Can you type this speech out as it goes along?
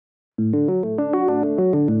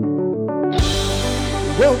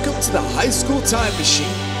Welcome to the High School Time Machine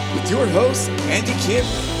with your hosts, Andy Kim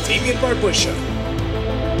and Damian Barbusha.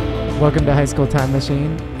 Welcome to High School Time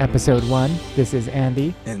Machine, Episode 1. This is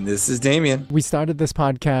Andy. And this is Damian. We started this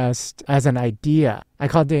podcast as an idea. I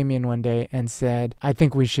called Damian one day and said, I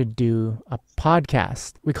think we should do a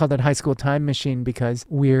podcast. We called it High School Time Machine because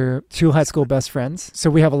we're two high school best friends. So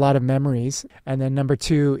we have a lot of memories. And then number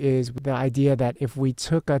two is the idea that if we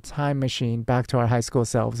took a time machine back to our high school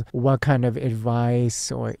selves, what kind of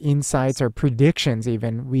advice or insights or predictions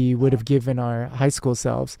even we would have given our high school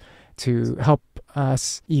selves to help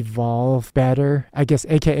us evolve better, I guess,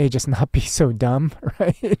 aka just not be so dumb,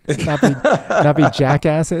 right? not be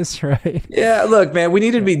jackasses, right? Yeah, look, man, we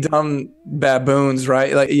need to be dumb baboons,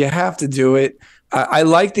 right? Like, you have to do it. I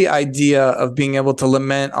like the idea of being able to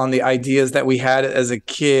lament on the ideas that we had as a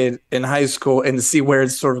kid in high school and to see where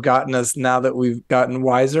it's sort of gotten us now that we've gotten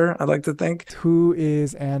wiser, I'd like to think. Who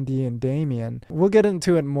is Andy and Damian? We'll get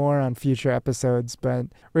into it more on future episodes, but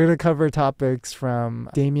we're going to cover topics from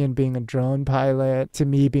Damian being a drone pilot to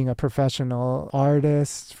me being a professional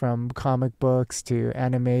artist, from comic books to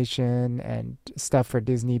animation and stuff for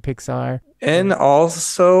Disney, Pixar. And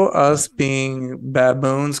also us being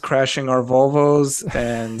baboons crashing our Volvos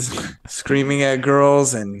and screaming at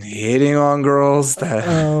girls and hitting on girls.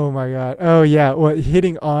 Oh my God. Oh yeah. Well,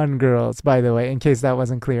 hitting on girls, by the way, in case that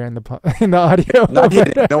wasn't clear in the audio. Not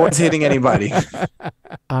hitting. No one's hitting anybody.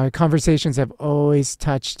 Our conversations have always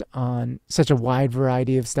touched on such a wide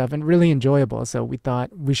variety of stuff and really enjoyable. So we thought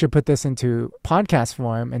we should put this into podcast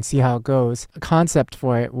form and see how it goes. The concept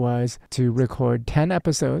for it was to record 10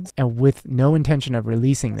 episodes and with no intention of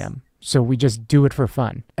releasing them. So we just do it for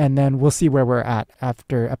fun. And then we'll see where we're at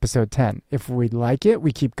after episode 10. If we like it,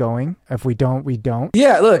 we keep going. If we don't, we don't.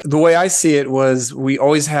 Yeah, look, the way I see it was we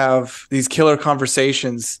always have these killer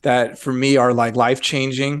conversations that for me are like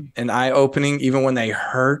life-changing and eye-opening, even when they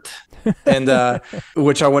hurt. And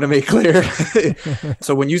which I want to make clear.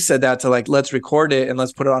 So when you said that to like, let's record it and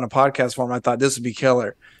let's put it on a podcast form, I thought this would be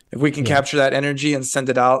killer. If we can capture that energy and send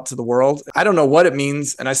it out to the world. I don't know what it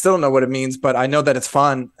means, and I still don't know what it means, but I know that it's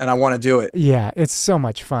fun, and I want to do it. Yeah, it's so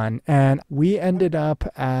much fun. And we ended up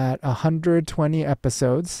at 120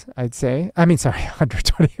 episodes, I'd say.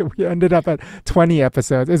 120. We ended up at 20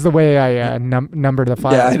 episodes is the way I numbered the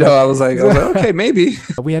files. Yeah, I know. I was like, okay, maybe.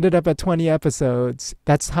 We ended up at 20 episodes.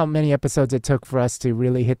 That's how many episodes it took for us to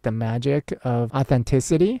really hit the magic of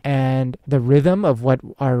authenticity and the rhythm of what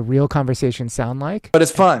our real conversations sound like. But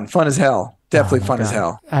it's fun. Fun as hell. Definitely fun as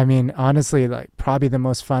hell. I mean, honestly, like probably the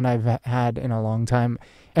most fun I've had in a long time.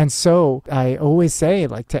 And so I always say,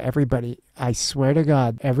 like, to everybody, I swear to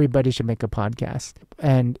God, everybody should make a podcast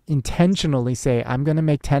and intentionally say, I'm going to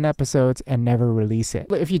make 10 episodes and never release it.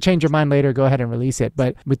 If you change your mind later, go ahead and release it.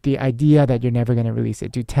 But with the idea that you're never going to release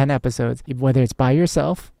it, do 10 episodes, whether it's by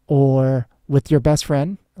yourself or with your best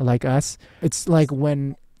friend like us. It's like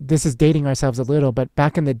when... This is dating ourselves a little, but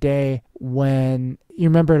back in the day when you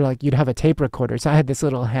remember, like, you'd have a tape recorder. So I had this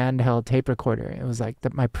little handheld tape recorder. It was like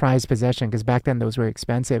my prized possession because back then those were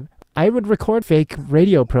expensive. I would record fake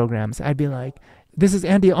radio programs. I'd be like, this is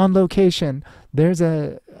Andy on location. There's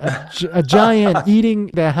a giant eating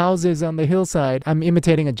the houses on the hillside. I'm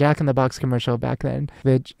imitating a Jack in the Box commercial back then.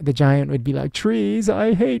 The giant would be like, trees,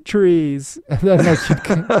 I hate trees. And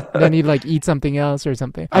then he'd like eat something else or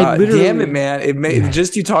something. Damn it, man.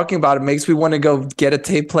 Just you talking about it makes me want to go get a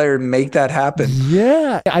tape player and make that happen.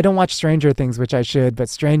 Yeah. I don't watch Stranger Things, which I should, but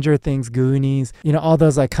Stranger Things, Goonies, all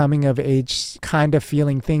those like coming of age kind of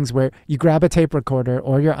feeling things where you grab a tape recorder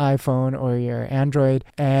or your iPhone or your Android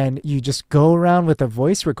and you just go around with a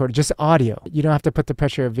voice recorder, just audio. You don't have to put the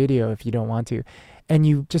pressure of video if you don't want to. And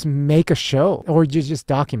you just make a show or you just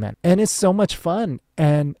document. And it's so much fun.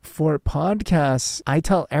 And for podcasts, I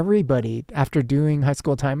tell everybody after doing High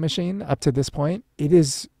School Time Machine up to this point, it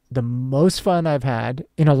is the most fun I've had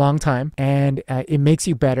in a long time. And it makes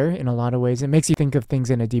you better in a lot of ways. It makes you think of things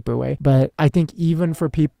in a deeper way. But I think even for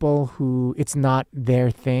people who it's not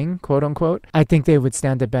their thing, quote unquote, I think they would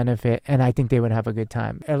stand to benefit and I think they would have a good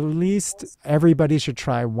time. At least everybody should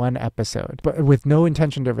try one episode, but with no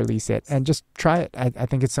intention to release it, and just try it. I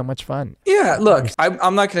think it's so much fun. Yeah, look,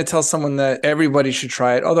 I'm not going to tell someone that everybody should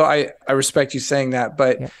try it, although I respect you saying that,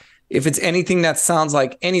 but yeah. If it's anything that sounds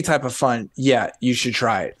like any type of fun, yeah, you should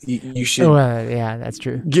try it. You should. Yeah, that's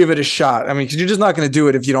true. Give it a shot. I mean, because you're just not going to do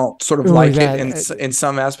it if you don't sort of like it in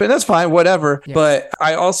some aspect. That's fine, whatever. Yeah. But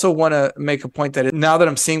I also want to make a point that now that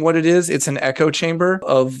I'm seeing what it is, it's an echo chamber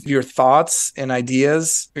of your thoughts and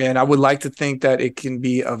ideas. And I would like to think that it can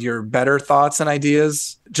be of your better thoughts and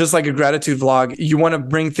ideas just like a gratitude vlog, you want to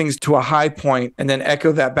bring things to a high point and then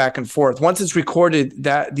echo that back and forth. Once it's recorded,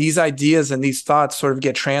 that these ideas and these thoughts sort of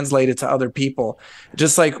get translated to other people.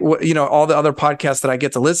 Just like, you know, all the other podcasts that I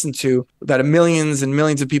get to listen to, that millions and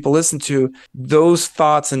millions of people listen to, those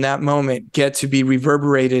thoughts in that moment get to be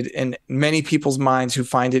reverberated in many people's minds who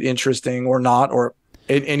find it interesting or not, or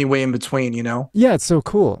in any way in between, you know? Yeah, it's so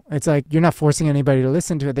cool. It's like you're not forcing anybody to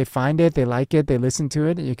listen to it. They find it, they like it, they listen to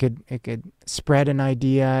it. It could spread an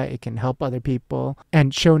idea. It can help other people.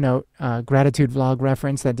 And show note, gratitude vlog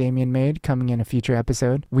reference that Damien made coming in a future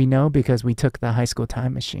episode. We know because we took the high school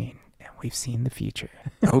time machine. We've seen the future.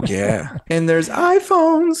 Oh, yeah. And there's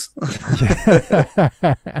iPhones.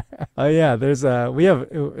 Oh, yeah. We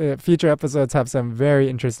have future episodes have some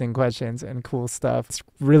very interesting questions and cool stuff. It's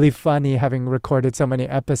really funny having recorded so many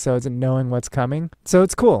episodes and knowing what's coming. So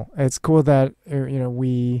it's cool. It's cool that, you know,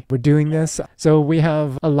 we're doing this. So we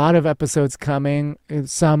have a lot of episodes coming.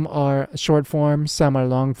 Some are short form, some are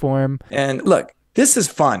long form. And look, this is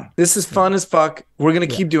fun. This is fun as fuck. We're going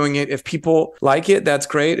to keep doing it. If people like it, that's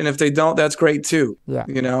great. And if they don't, that's great too. Yeah.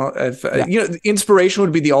 You know, if you know, inspiration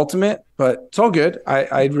would be the ultimate, but it's all good.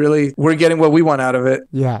 We're getting what we want out of it.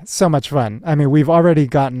 Yeah. So much fun. I mean, we've already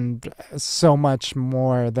gotten so much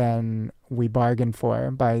more than we bargained for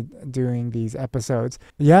by doing these episodes.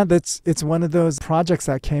 Yeah, it's one of those projects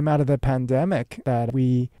that came out of the pandemic that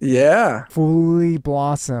we fully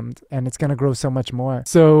blossomed, and it's going to grow so much more.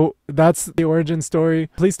 So that's the origin story.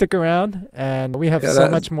 Please stick around, and we have so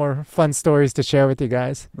much more fun stories to share with you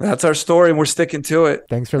guys. That's our story, and we're sticking to it.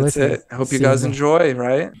 Thanks for listening. I hope you guys enjoy,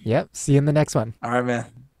 right? Yep. See you in the next one. All right, man.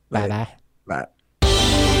 Bye-bye.